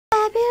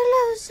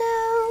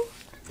Fabuloso,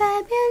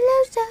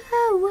 fabuloso,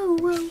 whoa,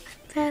 whoa,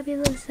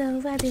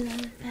 fabuloso,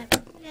 fabulous,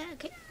 yeah,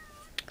 okay.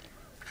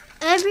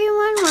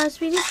 Everyone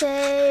wants me to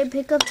say,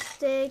 pick up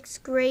sticks,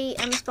 great,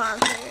 I'm a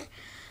sponsor.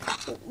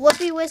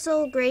 Whoopee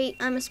whistle, great,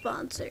 I'm a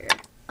sponsor.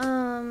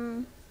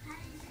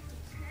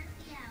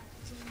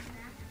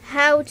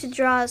 How to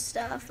draw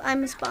stuff,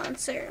 I'm a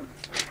sponsor.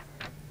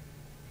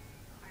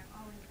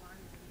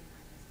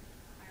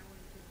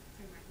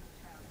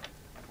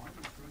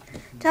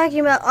 Talking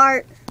about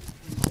art.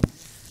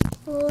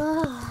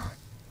 Look.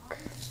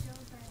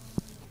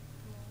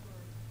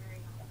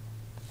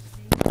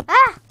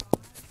 Ah!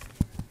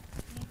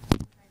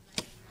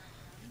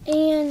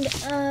 And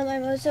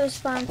I'm also a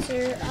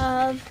sponsor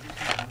of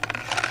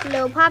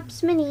Low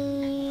Pops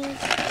Minis.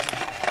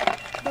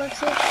 Let's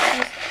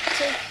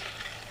take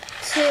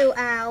two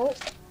out.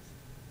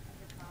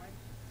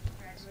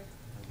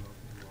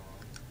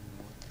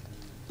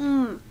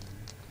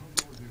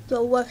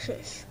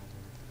 Delicious.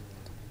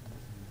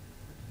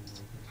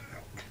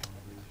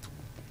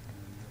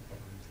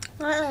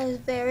 That is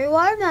very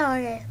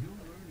watermelon.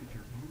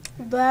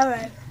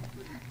 Very.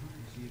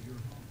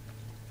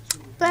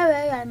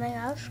 Very, I may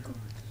ask.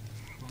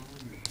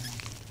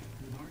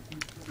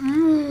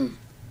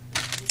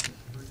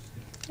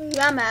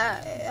 Yummy.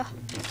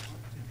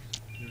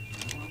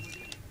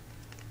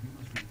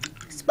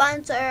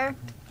 Sponsor.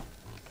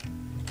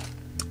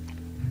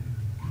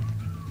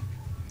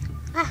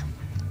 Ah.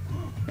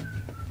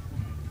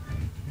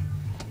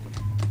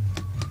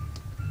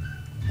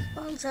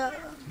 Sponsor.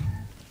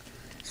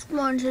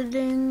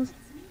 Sponsoring.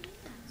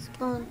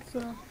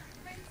 Sponsor.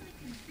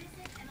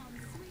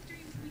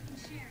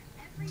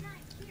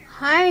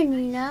 Hi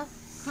Nina.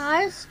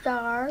 Hi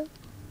Star.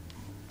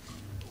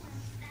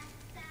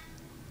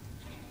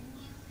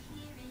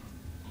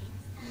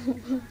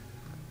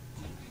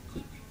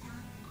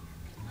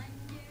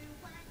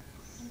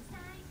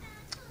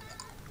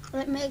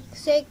 It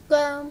makes it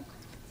go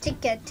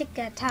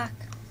tick-a-tick-a-tock.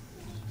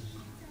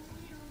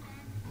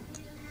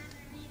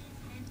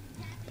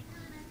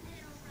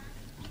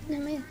 It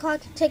makes the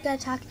clock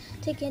tick-a-tock,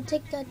 ticking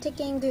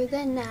through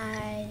the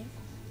night.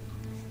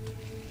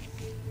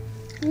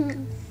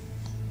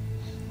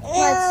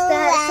 What's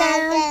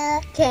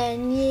that sound?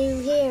 Can you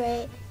hear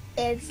it?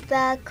 It's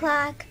the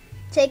clock,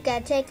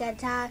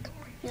 tick-a-tick-a-tock.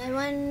 I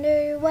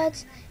wonder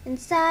what's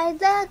inside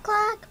the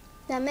clock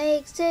that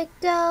makes it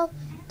go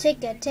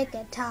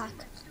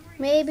tick-a-tick-a-tock.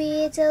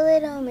 Maybe it's a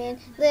little man,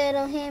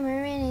 little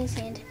hammer in his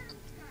hand,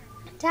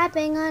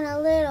 tapping on a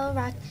little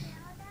rock,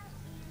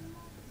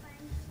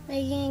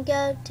 making it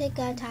go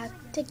tick-a-tock,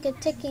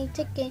 tick-a-ticking,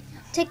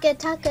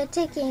 tick-a-tock-a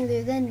ticking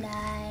through the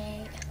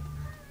night.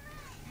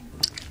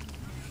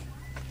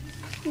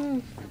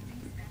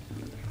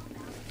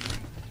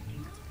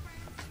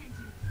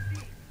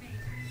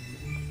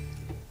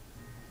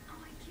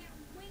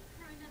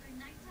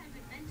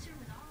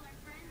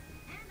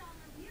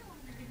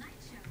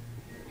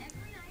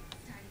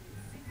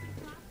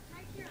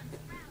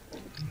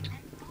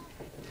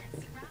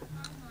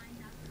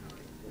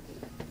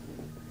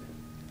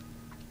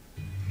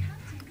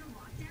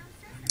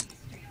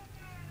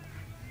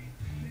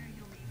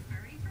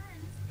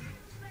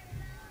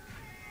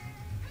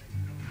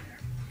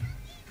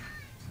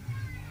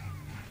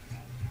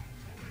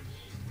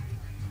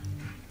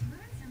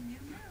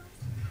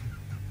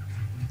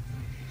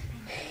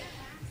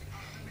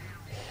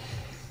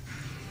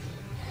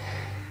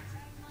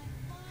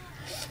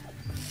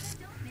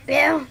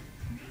 Ew.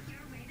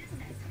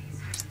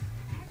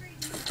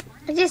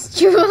 I just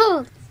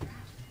drooled.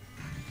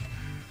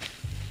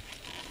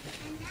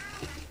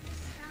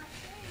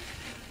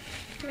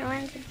 I don't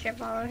want to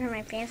drip all over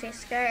my fancy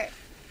skirt.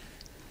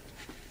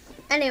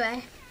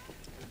 Anyway.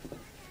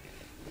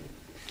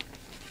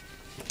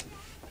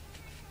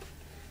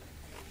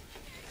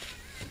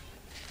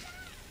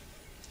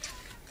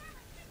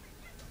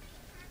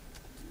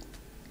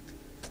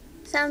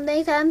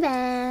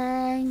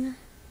 Something.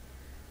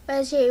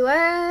 Was she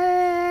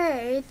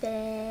worth it?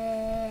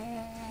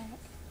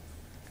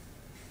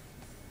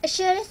 I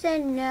should have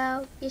said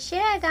no. You should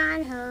have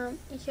gone home.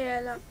 You should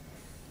have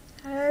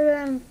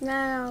gone.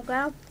 No,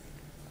 girl.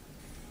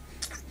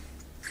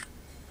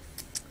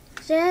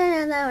 Should have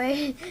done that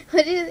way.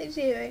 What do you think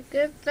she would?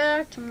 Get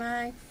back to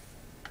my.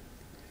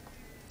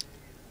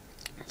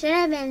 Should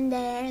have been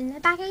there in the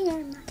back of your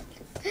mind.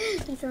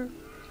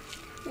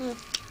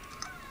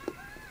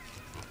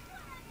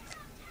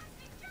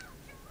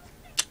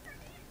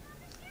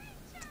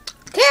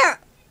 Here!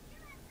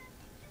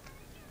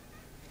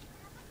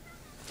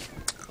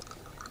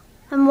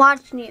 I'm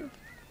watching you.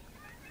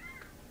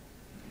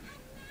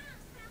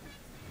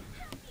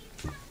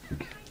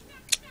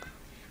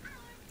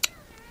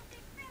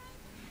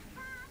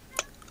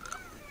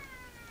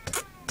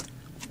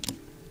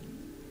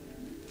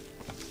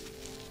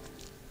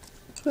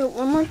 Do it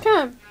one more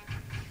time.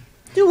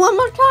 Do one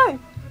more time.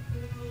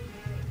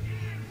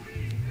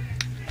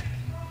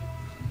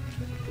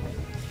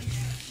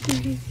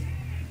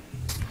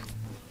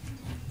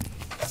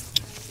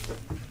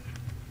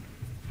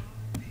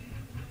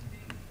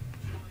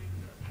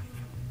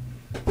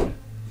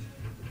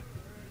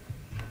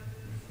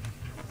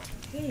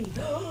 Hey.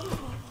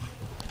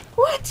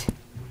 What?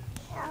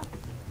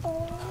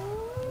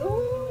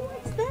 Oh,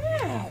 what's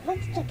that?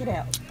 Let's check it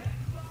out.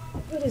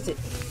 What is it?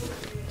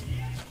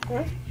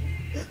 Huh?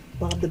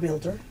 Bob the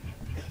Builder.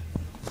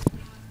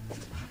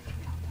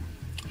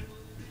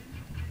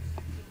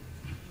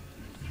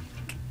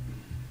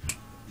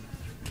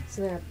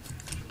 Snap.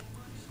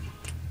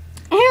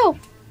 Ew!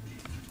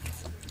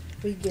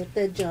 We get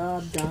the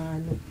job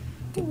done.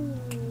 Ooh,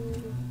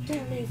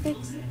 can we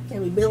fix it?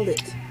 Can we build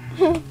it?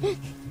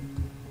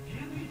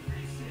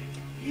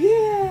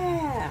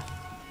 Yeah!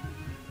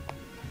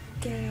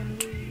 Can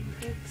we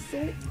fix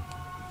it?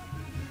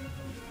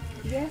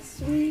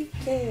 Yes, we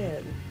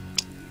can.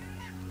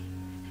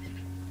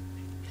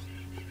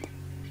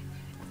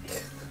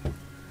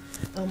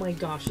 Oh my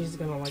gosh, he's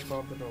gonna like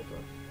Bob the Builder.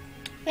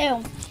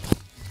 Ew.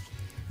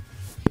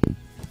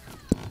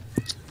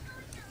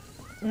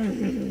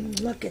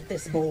 Look at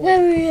this boy.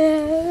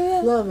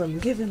 Yeah. Love him.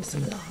 Give him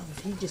some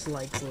love. He just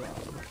likes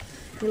love.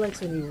 He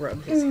likes when you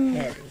rub his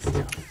head and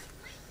stuff.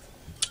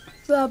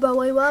 Rub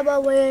away, rub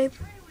away.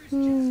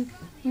 You're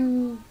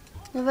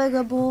a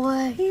good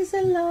boy. He's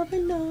a lover,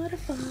 not a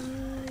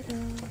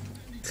fighter.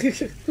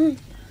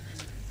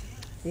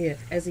 Yeah,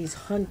 as he's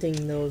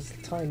hunting those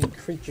tiny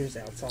creatures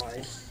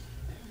outside.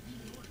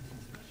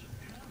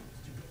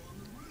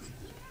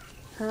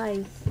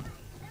 Hi.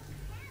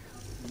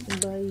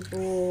 Buddy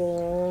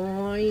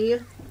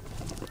boy.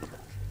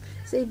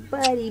 Say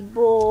buddy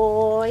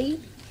boy.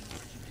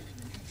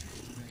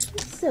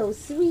 It's so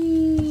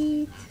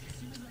sweet.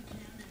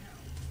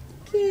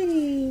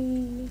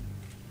 Kitty.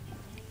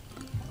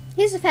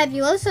 He's a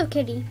fabuloso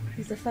kitty.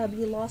 He's a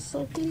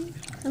fabuloso kitty.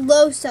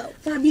 Loso.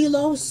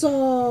 Fabuloso.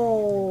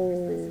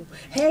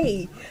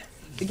 Hey,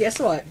 guess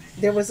what?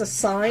 There was a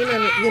sign,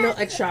 and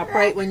at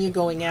ShopRite when you're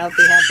going out,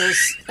 they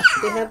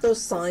have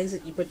those signs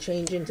that you put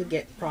change in to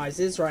get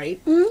prizes,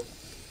 right? Hmm?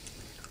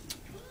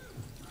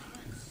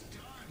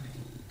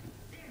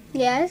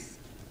 Yes.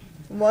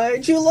 Why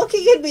aren't you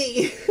looking at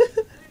me?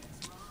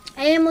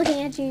 I am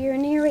looking at you. You're a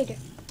narrator.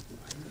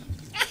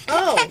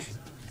 Oh.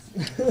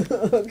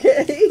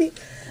 Okay.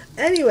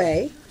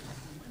 Anyway,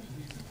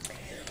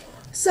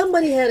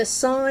 somebody had a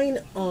sign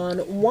on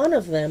one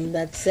of them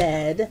that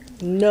said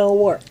 "No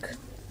work."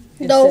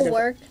 No instead of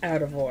work.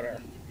 Out of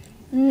order.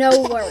 No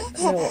work.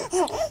 No work.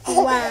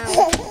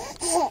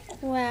 Wow.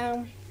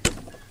 Wow.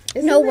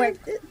 Isn't No that- work.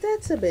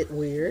 That's a bit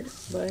weird.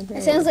 But hey.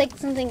 It sounds like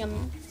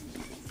something.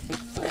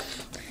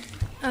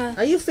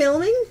 Are you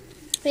filming?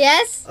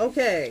 Yes.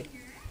 Okay.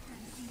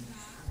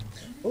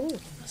 Ooh.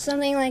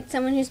 Something like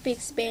someone who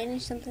speaks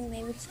Spanish. Something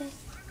they would say.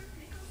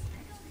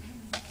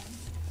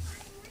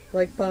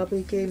 Like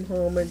Poppy came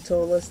home and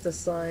told us the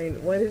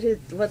sign. What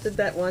did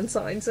that one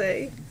sign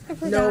say? I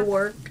forgot. No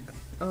work.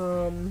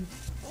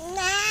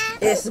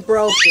 It's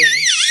broken.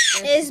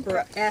 Is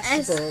broken.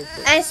 broken.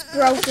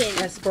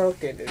 It's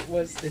broken.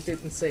 It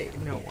didn't say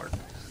no work.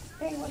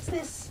 Hey, what's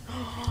this?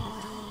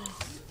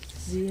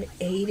 Zia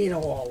ate it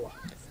all.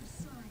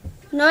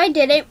 No, I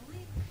didn't.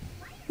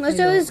 Most I of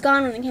it know. was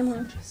gone when I came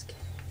home. Just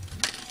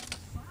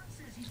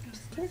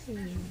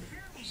kidding.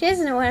 She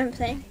doesn't know what I'm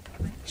saying.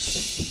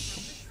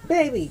 Shh.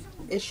 Baby,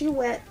 is she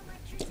wet?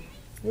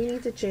 We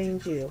need to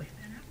change you.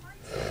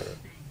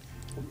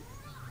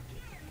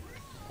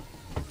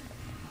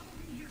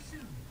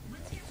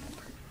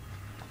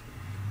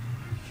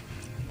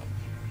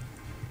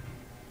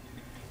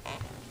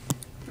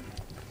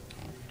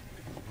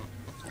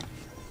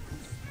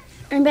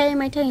 I'm biting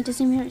my tongue. It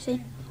doesn't even hurt.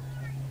 See?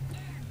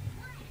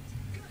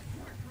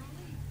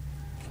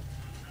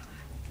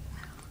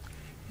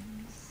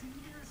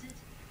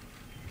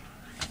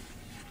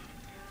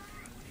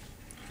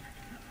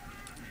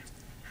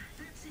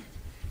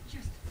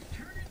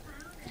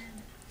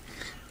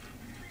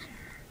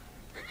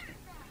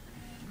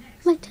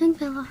 My tongue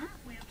fell out.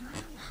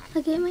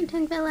 Okay, my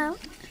tongue fell out.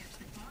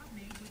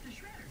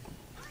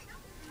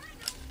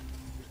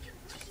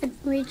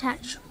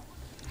 Reattach.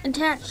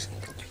 Attach.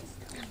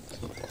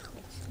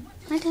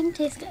 My tongue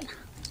tastes good.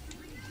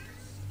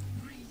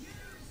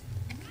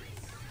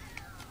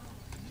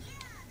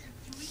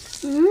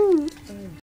 Mmm.